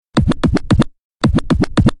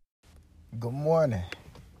Good morning.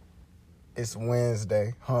 It's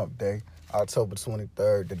Wednesday, hump day, October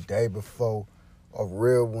 23rd, the day before a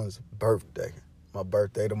real one's birthday. My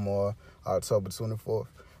birthday tomorrow, October 24th.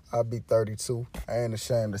 I'll be 32. I ain't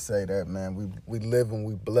ashamed to say that, man. We live and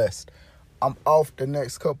we blessed. I'm off the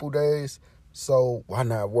next couple days, so why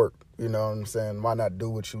not work? You know what I'm saying? Why not do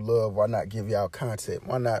what you love? Why not give y'all content?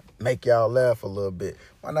 Why not make y'all laugh a little bit?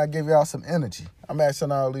 Why not give y'all some energy? I'm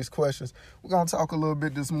asking all these questions. We're going to talk a little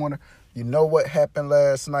bit this morning. You know what happened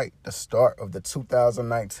last night? The start of the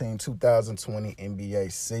 2019-2020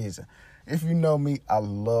 NBA season. If you know me, I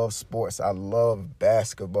love sports. I love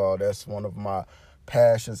basketball. That's one of my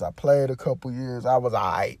passions. I played a couple years. I was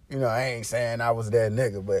all right. You know, I ain't saying I was that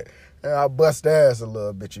nigga, but I bust ass a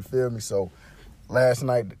little bit. You feel me? So last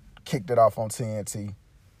night, kicked it off on TNT.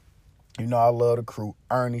 You know, I love the crew.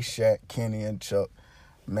 Ernie, Shaq, Kenny, and Chuck.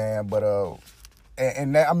 Man, but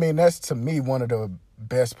and that, I mean, that's to me one of the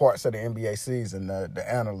best parts of the NBA season, the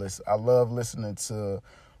analysts. I love listening to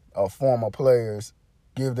former players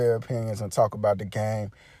give their opinions and talk about the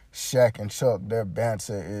game. Shaq and Chuck, their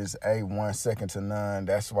banter is A1, second to none.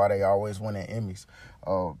 That's why they always win at Emmys.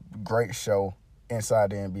 Great show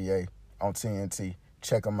inside the NBA on TNT.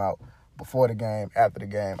 Check them out. Before the game, after the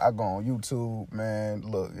game, I go on YouTube, man.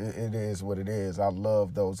 Look, it is what it is. I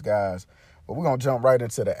love those guys. But we're going to jump right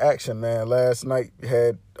into the action, man. Last night,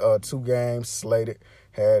 had 2 games slated.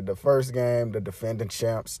 Had the first game, the defending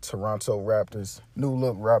champs, Toronto Raptors,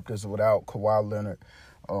 new-look Raptors without Kawhi Leonard,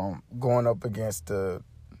 going up against the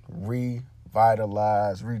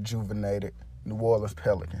revitalized, rejuvenated New Orleans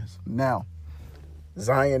Pelicans. Now,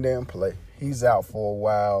 Zion didn't play. He's out for a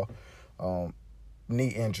while, knee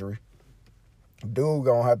injury. Dude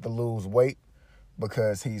gonna have to lose weight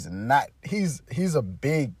because he's a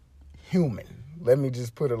big human. Let me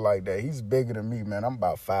just put it like that. He's bigger than me, man. I'm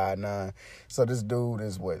about 5'9". So this dude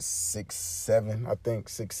is 6'7", I think,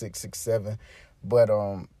 6'6", 6'7". But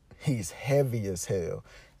he's heavy as hell.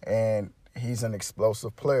 And he's an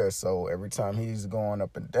explosive player. So every time he's going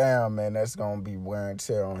up and down, man, that's gonna be wear and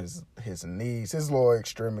tear on his knees, his lower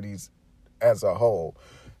extremities as a whole.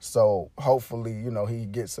 So hopefully, you know, he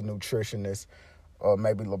gets a nutritionist. Or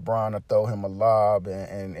maybe LeBron will throw him a lob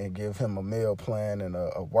and give him a meal plan and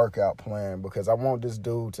a workout plan, because I want this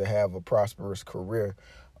dude to have a prosperous career.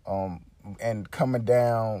 And coming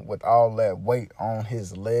down with all that weight on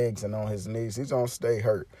his legs and on his knees, he's going to stay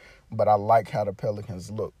hurt. But I like how the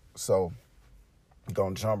Pelicans look. So I'm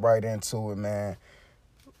going to jump right into it, man.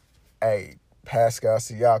 Hey, Pascal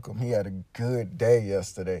Siakam, he had a good day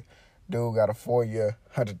yesterday. Dude got a 4-year,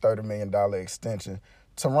 $130 million extension.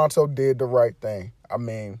 Toronto did the right thing. I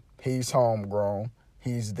mean, he's homegrown.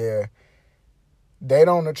 He's there. They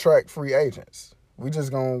don't attract free agents. We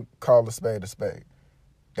just going to call a spade a spade.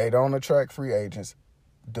 They don't attract free agents.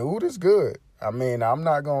 Dude is good. I mean, I'm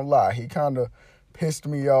not going to lie. He kind of pissed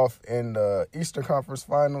me off in the Eastern Conference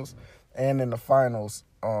Finals and in the finals,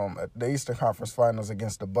 the Eastern Conference Finals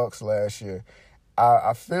against the Bucks last year.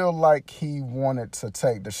 I feel like he wanted to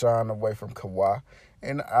take the shine away from Kawhi.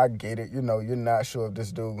 And I get it. You know, you're not sure if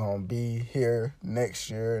this dude going to be here next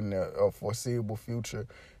year in the foreseeable future.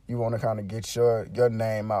 You want to kind of get your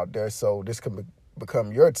name out there so this can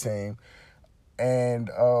become your team. And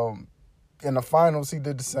in the finals, he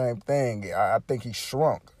did the same thing. I think he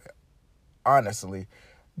shrunk, honestly.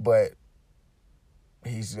 But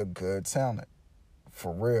he's a good talent.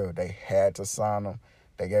 For real. They had to sign him.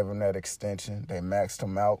 They gave him that extension. They maxed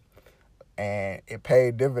him out. And it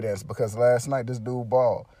paid dividends because last night this dude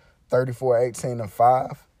balled 34, 18, and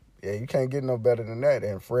 5. Yeah, you can't get no better than that.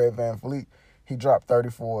 And Fred VanVleet, he dropped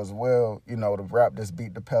 34 as well. You know, the Raptors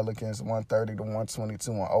beat the Pelicans 130-122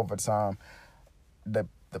 in overtime. The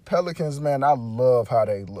Pelicans, man, I love how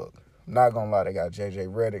they look. Not going to lie, they got J.J.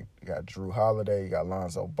 Redick, you got Drew Holiday, you got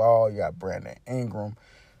Lonzo Ball, you got Brandon Ingram.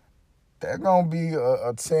 They're going to be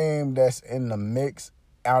a team that's in the mix.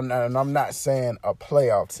 And I'm not saying a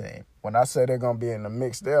playoff team. When I say they're going to be in the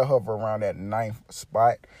mix, they'll hover around that 9th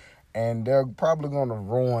spot. And they're probably going to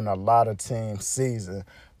ruin a lot of teams' season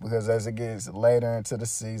because as it gets later into the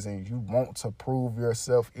season, you want to prove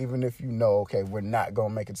yourself. Even if you know, okay, we're not going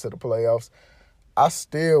to make it to the playoffs, I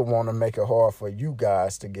still want to make it hard for you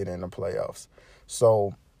guys to get in the playoffs.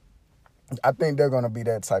 So I think they're going to be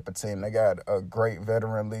that type of team. They got a great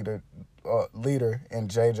veteran leader in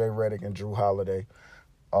J.J. Redick and Drew Holiday.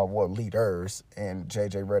 Leaders in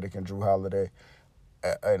J.J. Redick and Drew Holiday,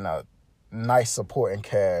 and a nice supporting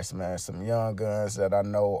cast, man. Some young guns that I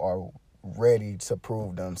know are ready to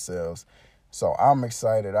prove themselves. So I'm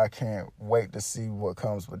excited. I can't wait to see what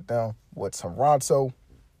comes with them. With Toronto,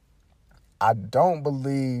 I don't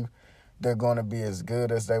believe they're going to be as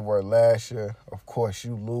good as they were last year. Of course,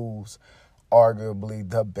 you lose arguably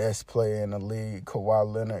the best player in the league,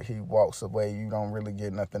 Kawhi Leonard. He walks away. You don't really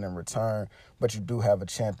get nothing in return, but you do have a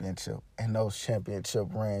championship, and those championship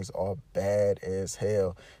rings are bad as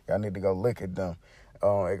hell. Y'all need to go look at them.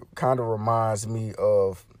 It kind of reminds me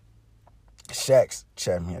of Shaq's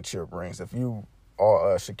championship rings. If you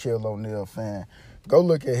are a Shaquille O'Neal fan, go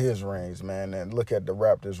look at his rings, man, and look at the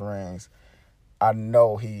Raptors rings. I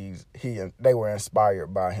know they were inspired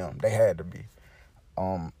by him. They had to be.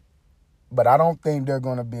 But I don't think they're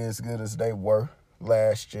going to be as good as they were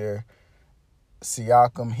last year.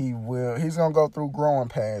 Siakam, he's going to go through growing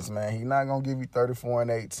pains, man. He's not going to give you 34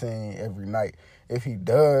 and 18 every night. If he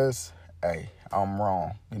does, hey, I'm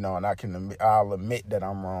wrong. And I'll admit that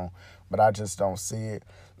I'm wrong, but I just don't see it.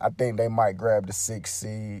 I think they might grab the 6th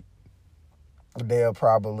seed. They'll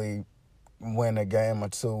probably win a game or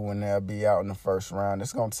two and they'll be out in the first round.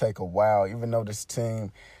 It's going to take a while, even though this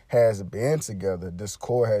team has been together, this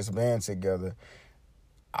core has been together.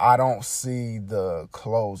 I don't see the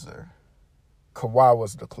closer. Kawhi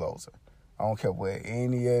was the closer. I don't care what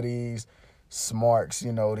any of these smarks,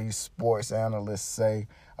 these sports analysts say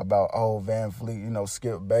about, Van Fleet,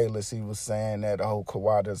 Skip Bayless, he was saying that,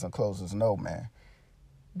 Kawhi doesn't close us. No, man.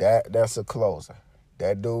 That's a closer.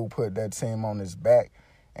 That dude put that team on his back,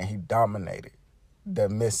 and he dominated. They're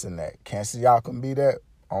missing that. Can Siakam be that?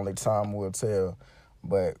 Only time will tell.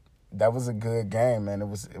 But that was a good game, man.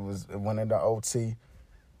 It went into OT.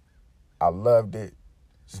 I loved it.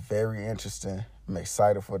 It's very interesting. I'm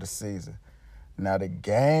excited for the season. Now, the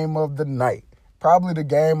game of the night, probably the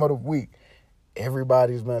game of the week,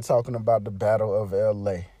 everybody's been talking about the Battle of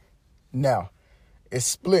L.A. Now, it's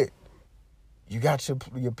split. You got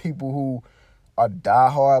your people who are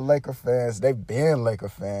diehard Laker fans. They've been Laker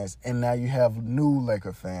fans, and now you have new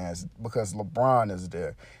Laker fans because LeBron is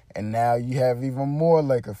there. And now you have even more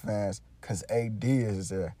Laker fans because AD is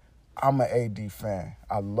there. I'm an AD fan.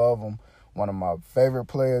 I love him. One of my favorite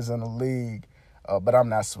players in the league. But I'm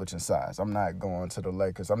not switching sides. I'm not going to the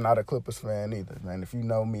Lakers. I'm not a Clippers fan either, man. If you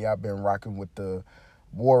know me, I've been rocking with the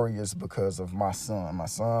Warriors because of my son. My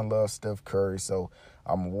son loves Steph Curry, so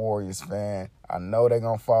I'm a Warriors fan. I know they're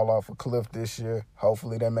going to fall off a cliff this year.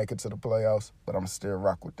 Hopefully they make it to the playoffs, but I'm still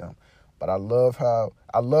rock with them. But I love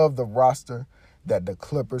the roster that the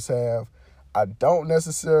Clippers have. I don't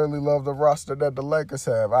necessarily love the roster that the Lakers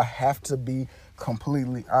have. I have to be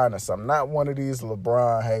completely honest. I'm not one of these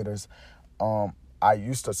LeBron haters. I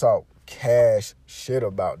used to talk cash shit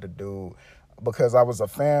about the dude because I was a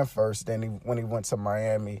fan first. Then when he went to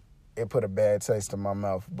Miami, it put a bad taste in my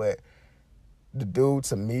mouth. But the dude,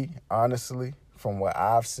 to me, honestly, from what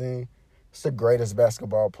I've seen, it's the greatest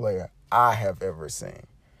basketball player I have ever seen.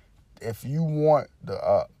 If you were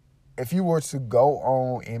to go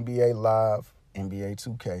on NBA Live, NBA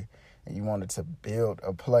 2K, and you wanted to build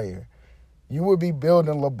a player, you would be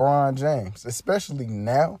building LeBron James, especially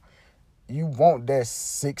now. You want that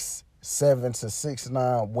 6'7" to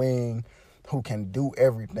 6'9" wing who can do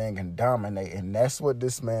everything and dominate, and that's what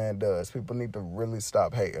this man does. People need to really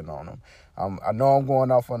stop hating on him. I know I'm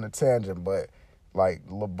going off on a tangent, but like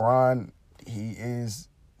LeBron, he's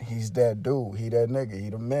that dude. He that nigga. He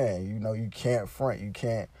the man. You can't front. You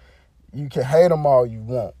can hate him all you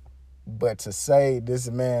want, but to say this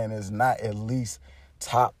man is not at least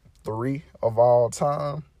top 3 of all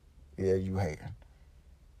time, yeah, you hating.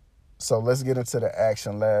 So let's get into the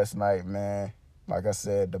action last night, man. Like I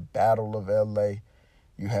said, the Battle of L.A.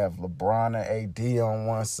 You have LeBron and AD on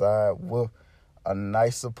one side with a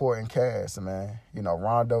nice supporting cast, man.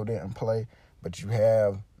 Rondo didn't play, but you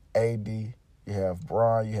have AD, you have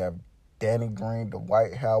Bron, you have Danny Green,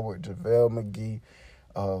 Dwight Howard, JaVale McGee,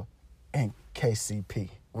 and KCP.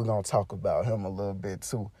 We're going to talk about him a little bit,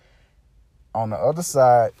 too. On the other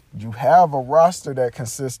side, you have a roster that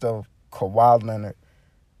consists of Kawhi Leonard,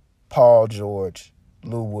 Paul George,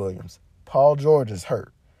 Lou Williams. Paul George is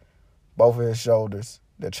hurt. Both of his shoulders.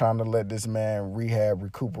 They're trying to let this man rehab,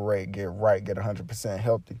 recuperate, get right, get 100%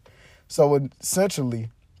 healthy. So essentially,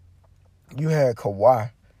 you had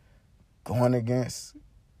Kawhi going against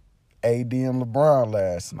AD and LeBron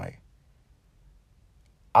last night.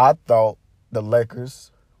 I thought the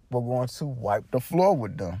Lakers were going to wipe the floor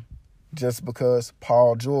with them just because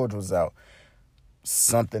Paul George was out.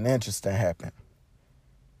 Something interesting happened.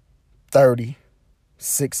 36-5.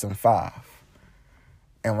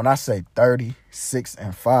 And when I say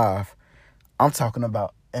 36-5, I'm talking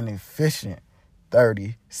about an efficient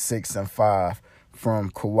 36-5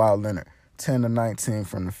 from Kawhi Leonard, 10-19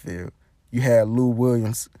 from the field. You had Lou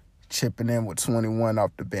Williams chipping in with 21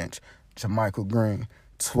 off the bench. JaMychal Green,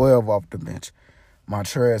 12 off the bench.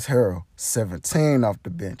 Montrezl Harrell, 17 off the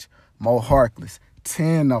bench. Mo Harkless,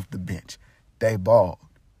 10 off the bench. They balled.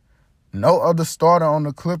 No other starter on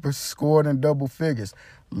the Clippers scored in double figures.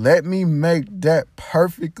 Let me make that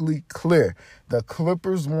perfectly clear. The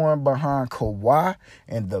Clippers won behind Kawhi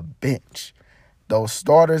and the bench. Those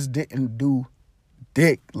starters didn't do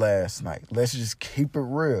dick last night. Let's just keep it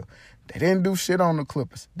real. They didn't do shit on the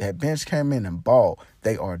Clippers. That bench came in and balled.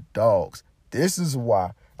 They are dogs. This is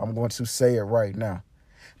why I'm going to say it right now.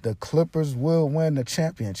 The Clippers will win the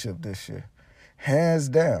championship this year. Hands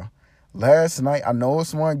down. Last night, I know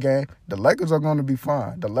it's one game. The Lakers are going to be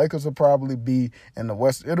fine. The Lakers will probably be in the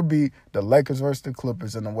West. It'll be the Lakers versus the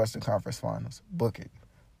Clippers in the Western Conference Finals. Book it.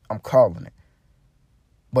 I'm calling it.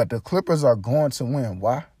 But the Clippers are going to win.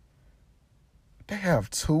 Why? They have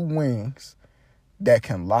two wings that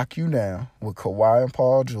can lock you down with Kawhi and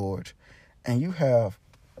Paul George. And you have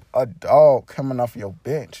a dog coming off your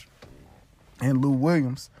bench and Lou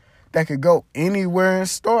Williams that could go anywhere and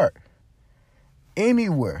start.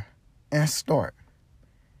 Anywhere and start.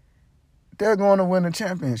 They're going to win the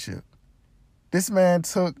championship. This man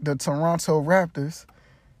took the Toronto Raptors,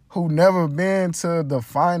 who never been to the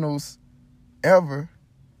finals ever.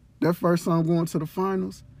 Their first time going to the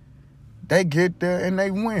finals. They get there and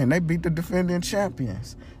they win. They beat the defending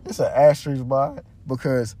champions. It's an asterisk by it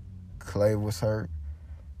because Clay was hurt.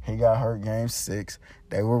 He got hurt game 6.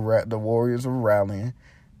 The Warriors were rallying.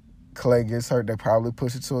 Clay gets hurt. They probably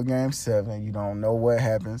push it to a game 7. You don't know what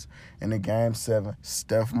happens in the game 7.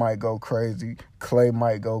 Steph might go crazy. Clay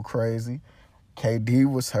might go crazy. KD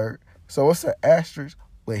was hurt. So it's an asterisk,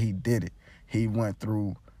 but he did it. He went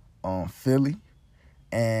through Philly,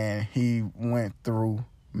 and he went through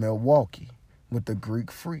Milwaukee with the Greek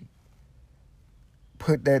Freak.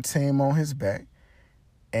 Put that team on his back,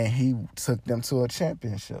 and he took them to a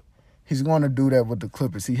championship. He's going to do that with the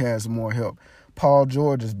Clippers. He has more help. Paul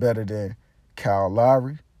George is better than Kyle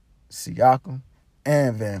Lowry, Siakam,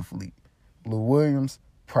 and Van Fleet. Lou Williams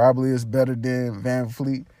probably is better than Van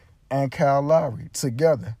Fleet and Kyle Lowry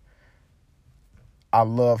together. I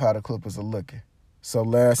love how the Clippers are looking. So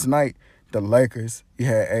last night, the Lakers, you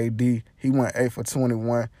had AD. He went 8 for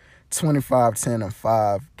 21, 25, 10, and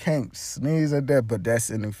 5. Can't sneeze at that, but that's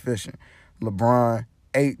inefficient. LeBron,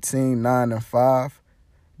 18, 9, and 5.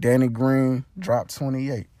 Danny Green dropped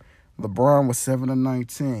 28. LeBron was 7 of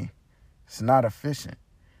 19. It's not efficient.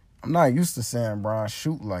 I'm not used to seeing Bron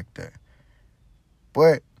shoot like that.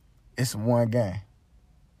 But it's one game.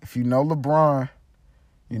 If you know LeBron,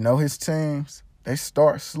 you know his teams, they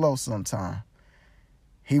start slow sometimes.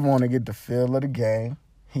 He want to get the feel of the game.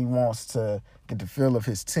 He wants to get the feel of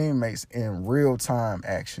his teammates in real-time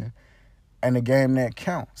action. And the game that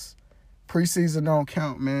counts. Preseason don't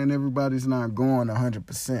count, man. Everybody's not going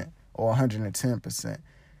 100% or 110%.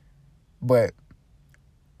 But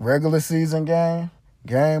regular season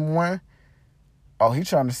game 1, he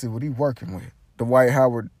trying to see what he working with. Dwight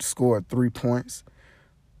Howard scored 3 points.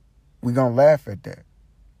 We going to laugh at that.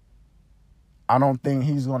 I don't think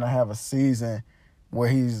he's going to have a season where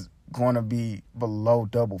he's going to be below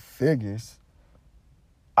double figures.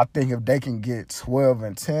 I think if they can get 12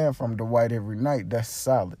 and 10 from Dwight every night, that's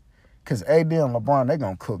solid. Because AD and LeBron, they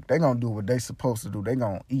going to cook. They going to do what they supposed to do. They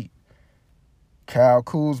going to eat. Kyle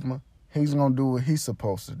Kuzma, he's going to do what he's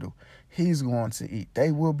supposed to do. He's going to eat.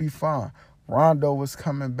 They will be fine. Rondo is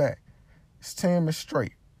coming back. His team is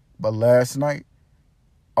straight. But last night,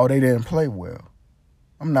 they didn't play well.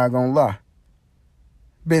 I'm not going to lie.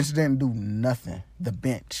 Bench didn't do nothing. The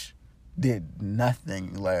bench did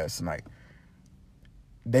nothing last night.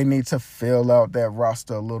 They need to fill out that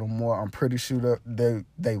roster a little more. I'm pretty sure that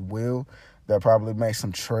they will. They'll probably make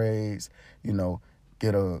some trades,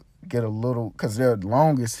 get a little, because they're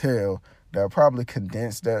long as hell. They'll probably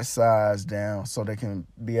condense that size down so they can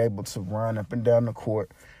be able to run up and down the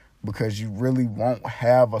court, because you really won't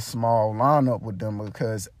have a small lineup with them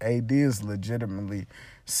because AD is legitimately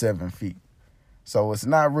 7 feet. So it's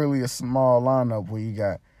not really a small lineup where you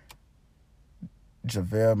got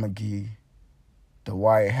JaVale McGee,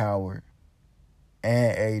 Dwight Howard,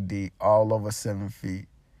 and AD all over 7 feet.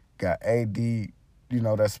 Got AD,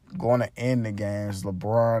 that's going to end the games,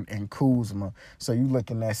 LeBron and Kuzma. So you're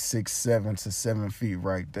looking at 6'7" to 7 feet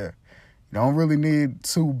right there. You don't really need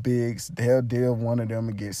 2 bigs. They'll deal one of them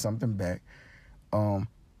and get something back.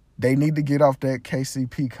 They need to get off that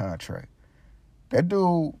KCP contract. That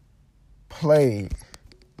dude played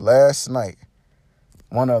last night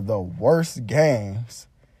one of the worst games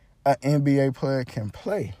an NBA player can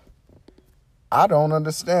play. I don't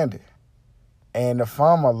understand it. And if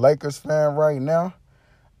I'm a Lakers fan right now,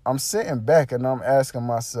 I'm sitting back and I'm asking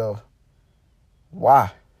myself,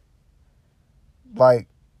 why? Like,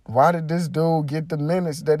 why did this dude get the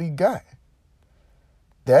minutes that he got?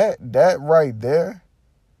 That right there,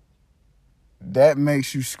 that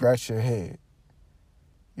makes you scratch your head.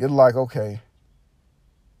 You're like, okay,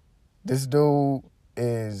 this dude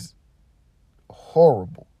is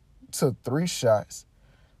horrible. Took 3 shots,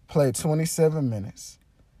 played 27 minutes,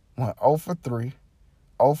 went 0 for 3,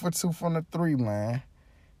 0 for 2 from the 3 line.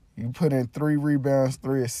 You put in 3 rebounds,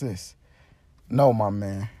 3 assists. No, my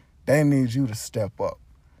man, they need you to step up.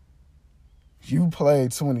 You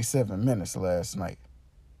played 27 minutes last night.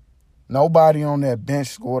 Nobody on that bench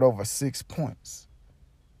scored over 6 points.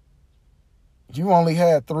 You only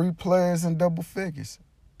had 3 players in double figures.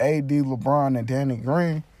 AD, LeBron, and Danny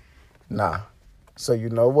Green. Nah. So you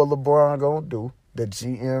know what LeBron gonna do? The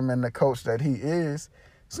GM and the coach that he is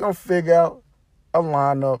gonna figure out a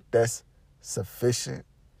lineup that's sufficient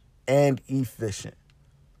and efficient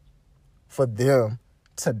for them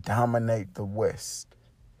to dominate the West.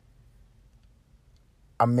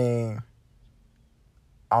 I mean,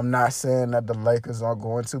 I'm not saying that the Lakers are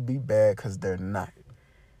going to be bad because they're not.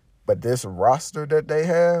 But this roster that they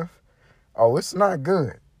have, it's not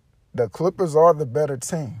good. The Clippers are the better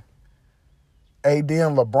team. AD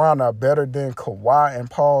and LeBron are better than Kawhi and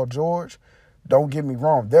Paul George. Don't get me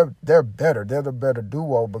wrong. They're better. They're the better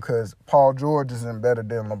duo because Paul George isn't better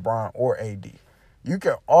than LeBron or AD. You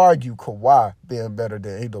can argue Kawhi being better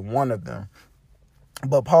than either one of them.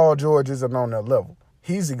 But Paul George isn't on that level.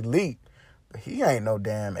 He's elite, but he ain't no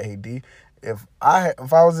damn AD. If I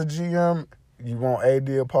was a GM, you want AD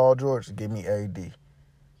or Paul George, give me AD.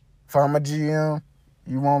 If I'm a GM,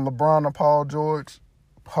 you want LeBron or Paul George,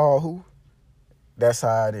 Paul who? That's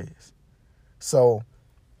how it is. So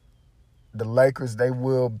the Lakers, they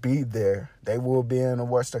will be there. They will be in the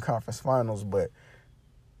Western Conference Finals, but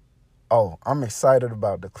I'm excited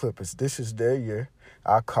about the Clippers. This is their year.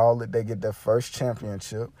 I call it. They get their first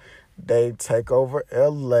championship. They take over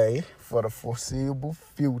LA for the foreseeable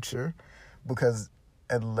future because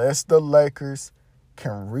unless the Lakers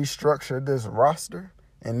can restructure this roster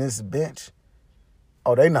and this bench,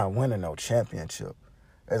 they not winning no championship.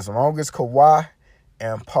 As long as Kawhi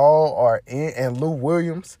and Paul are in, and Lou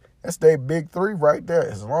Williams, that's their big 3 right there.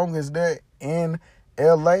 As long as they're in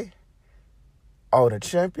LA, the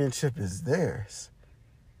championship is theirs.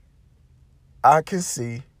 I can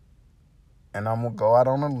see, and I'm going to go out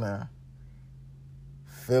on a limb,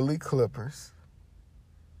 Philly Clippers.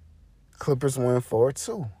 Clippers win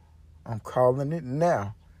 4-2. I'm calling it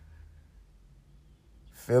now.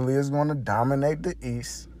 Philly is going to dominate the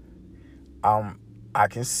East. I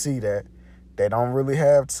can see that. They don't really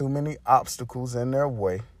have too many obstacles in their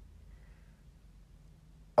way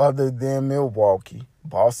other than Milwaukee.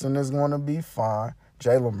 Boston is going to be fine.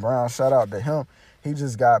 Jaylen Brown, shout out to him. He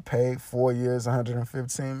just got paid 4 years,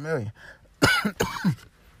 $115 million.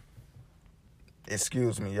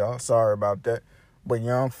 Excuse me, y'all. Sorry about that. But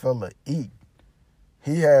young fella eat.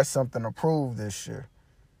 He has something to prove this year.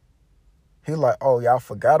 He like, y'all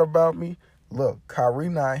forgot about me? Look, Kyrie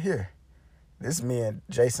not here. This me and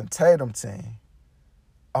Jason Tatum team.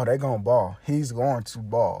 They gonna ball. He's going to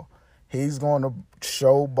ball. He's going to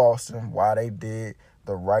show Boston why they did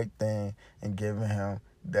the right thing and giving him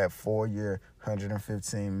that 4-year,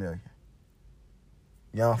 $115 million.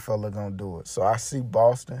 Young fella gonna do it. So I see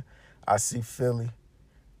Boston. I see Philly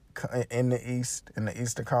in the East, in the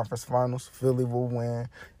Eastern Conference Finals. Philly will win.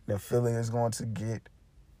 Then Philly is going to get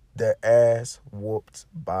their ass whooped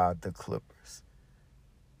by the Clippers.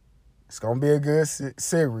 It's going to be a good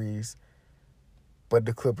series, but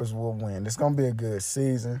the Clippers will win. It's going to be a good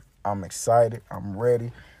season. I'm excited. I'm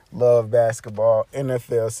ready. Love basketball.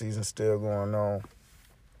 NFL season still going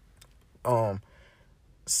on.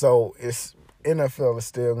 So it's NFL is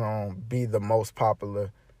still going to be the most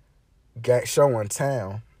popular show in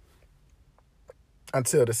town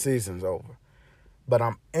until the season's over. But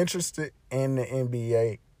I'm interested in the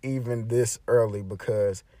NBA even this early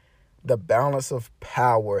because the balance of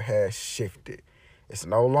power has shifted. It's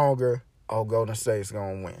no longer, Golden State's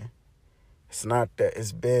going to win. It's not that.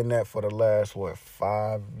 It's been that for the last,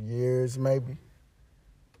 5 years maybe?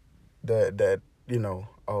 That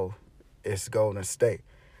it's Golden State.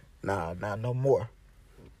 Nah, not no more.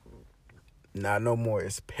 Not no more.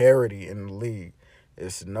 It's parity in the league.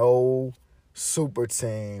 It's no super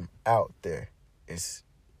team out there. It's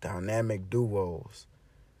dynamic duos.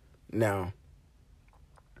 Now,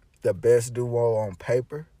 the best duo on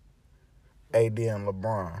paper, AD and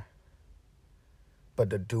LeBron. But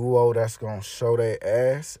the duo that's going to show their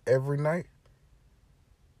ass every night,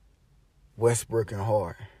 Westbrook and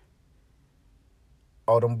Harden.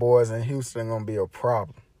 All them boys in Houston going to be a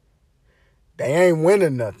problem. They ain't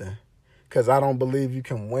winning nothing. Because I don't believe you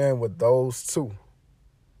can win with those two,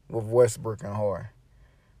 with Westbrook and Harden.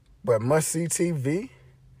 But must-see TV,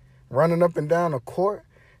 running up and down the court,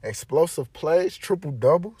 explosive plays,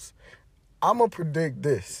 triple-doubles, I'm going to predict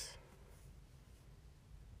this.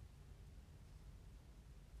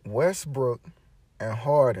 Westbrook and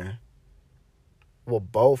Harden will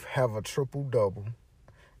both have a triple-double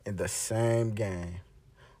in the same game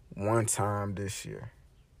one time this year.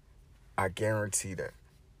 I guarantee that.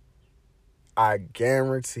 I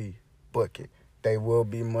guarantee, book it. They will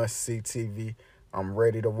be must-see TV. I'm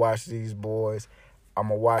ready to watch these boys. I'm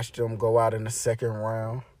going to watch them go out in the second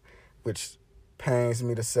round, which pains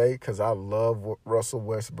me to say because I love Russell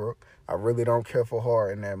Westbrook. I really don't care for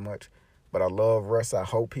Harden that much, but I love Russ. I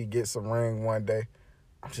hope he gets a ring one day.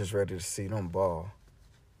 I'm just ready to see them ball.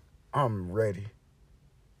 I'm ready.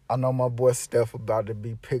 I know my boy Steph about to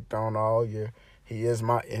be picked on all year. He is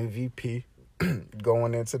my MVP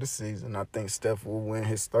going into the season. I think Steph will win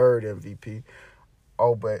his third MVP.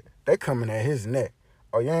 Oh, but they coming at his neck.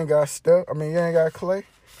 Oh, you ain't got Steph? You ain't got Clay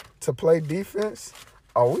to play defense?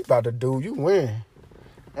 Oh, we about to do you in.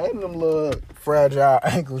 And them little fragile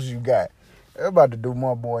ankles you got. They're about to do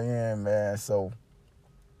my boy in, man. So,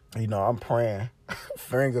 I'm praying.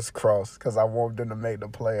 Fingers crossed, because I want them to make the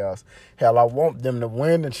playoffs. Hell, I want them to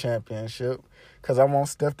win the championship because I want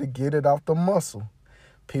Steph to get it off the muscle.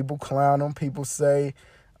 People clown him. People say,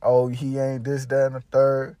 oh, he ain't this, that, and the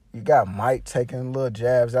third. You got Mike taking little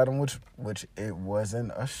jabs at him, which it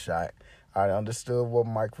wasn't a shot. I understood what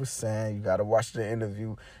Mike was saying. You got to watch the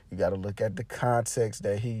interview. You got to look at the context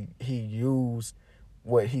that he used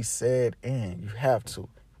what he said in. You have to.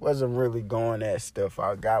 Wasn't really going at Steph.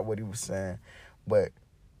 I got what he was saying. But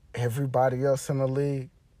everybody else in the league,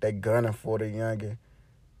 they gunning for the youngin.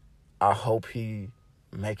 I hope he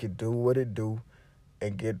make it do what it do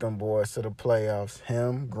and get them boys to the playoffs.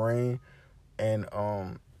 Him, Green, and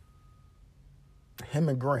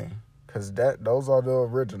Green. Because those are the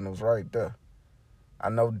originals right there. I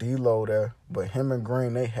know D-Lo there, but him and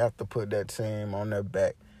Green, they have to put that team on their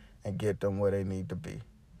back and get them where they need to be.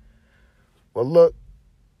 Well, look,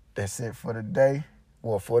 that's it for the day.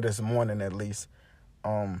 Well, for this morning at least.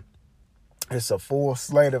 It's a full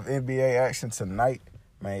slate of NBA action tonight.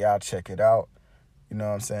 Man, y'all check it out. You know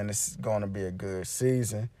what I'm saying? This is going to be a good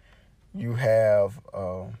season. You have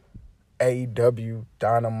AEW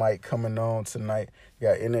Dynamite coming on tonight. You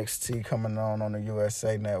got NXT coming on the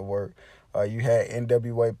USA Network. You had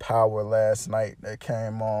NWA Power last night that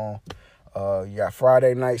came on. You got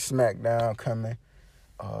Friday Night SmackDown coming.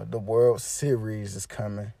 The World Series is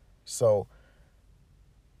coming. So,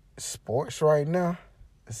 sports right now,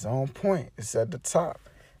 it's on point. It's at the top.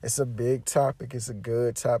 It's a big topic. It's a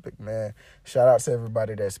good topic, man. Shout out to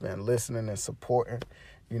everybody that's been listening and supporting.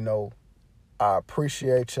 I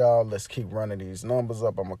appreciate y'all. Let's keep running these numbers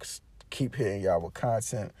up. I'm going to keep hitting y'all with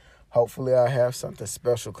content. Hopefully I have something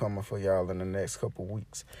special coming for y'all in the next couple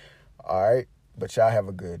weeks. All right? But y'all have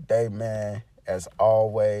a good day, man. As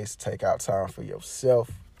always, take out time for yourself.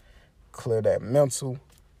 Clear that mental.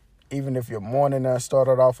 Even if your morning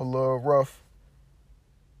started off a little rough,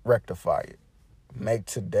 rectify it. Make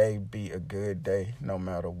today be a good day no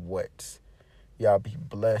matter what. Y'all be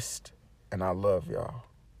blessed, and I love y'all.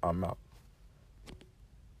 I'm out.